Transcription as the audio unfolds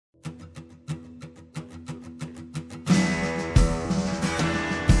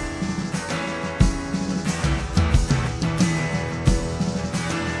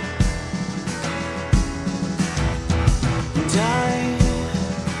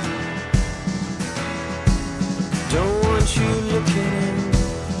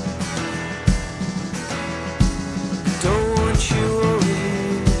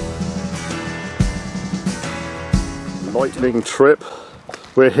lightning trip.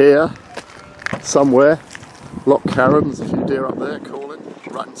 We're here somewhere. Loch Carron's, a few deer up there calling.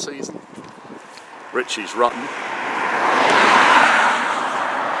 Rutting season. Richie's rutting.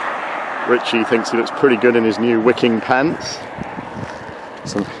 Richie thinks he looks pretty good in his new wicking pants.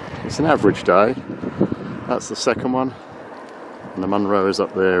 It's an average day. That's the second one. And the Munro is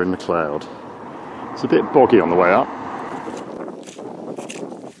up there in the cloud. It's a bit boggy on the way up.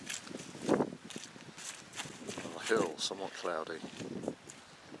 On the hill, somewhat cloudy.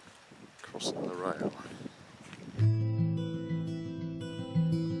 Crossing the rail.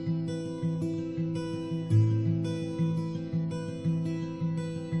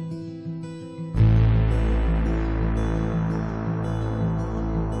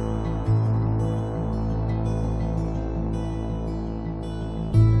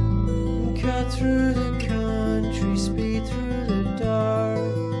 Cut through the country, speed through the dark.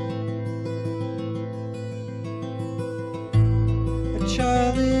 A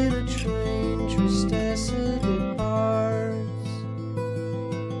child in a train, tristessed hearts.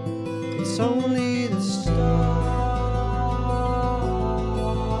 It's only the start.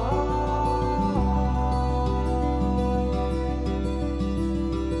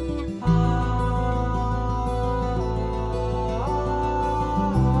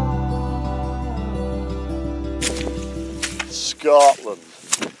 Scotland.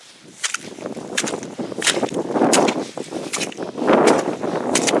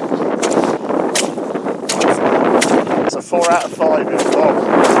 It's a 4 out of 5 in fog.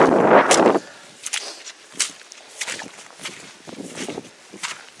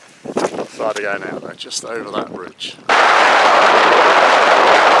 Not far to go now though, just over that bridge.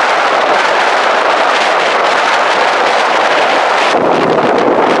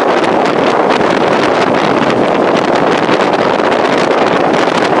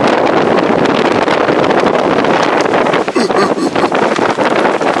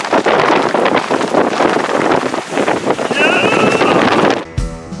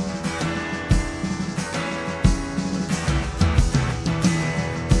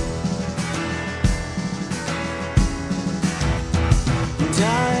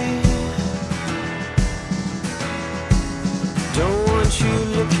 Don't want you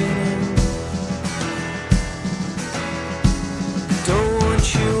looking in. Don't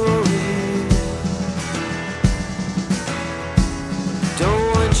want you worried. Don't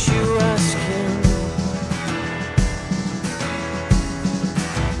want you asking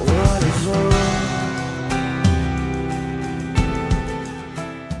what is wrong.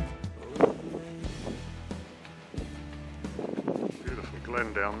 Beautiful glen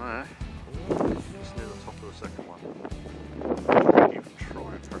down there. Just near the top of the second one. Even try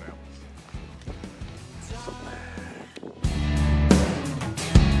and pronounce.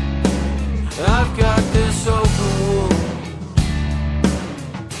 I've got this open wound.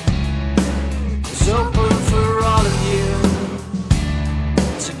 It's open for all of you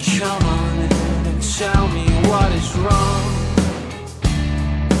to come on in and tell me what is wrong.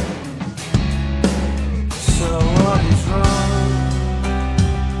 So what is wrong?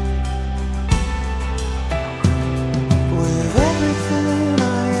 With everything I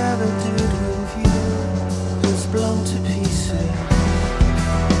ever did with you is blown to pieces.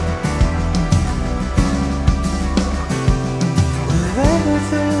 With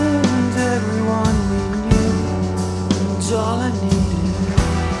everything and everyone we knew, and all I needed.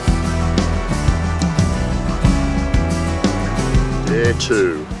 Day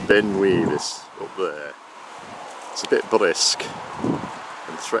 2, Ben Wyvis up there. It's a bit brisk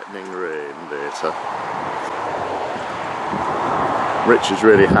and threatening rain later. Rich is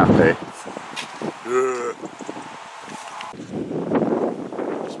really happy.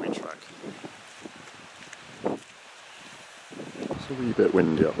 Sweet track. It's a wee bit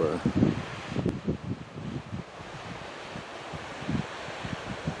windy up there.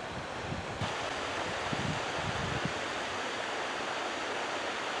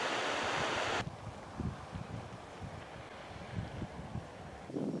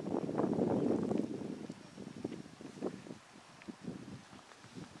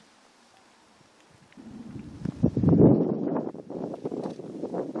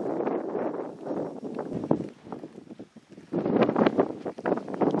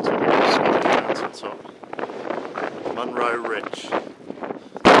 Munro Ridge.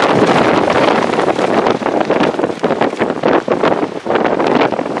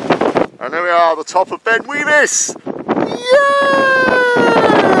 And there we are, the top of Ben Wyvis! Yeah!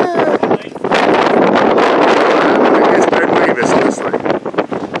 It's Ben Wyvis, honestly.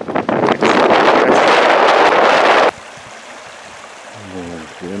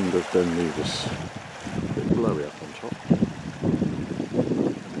 The end of Ben Wyvis.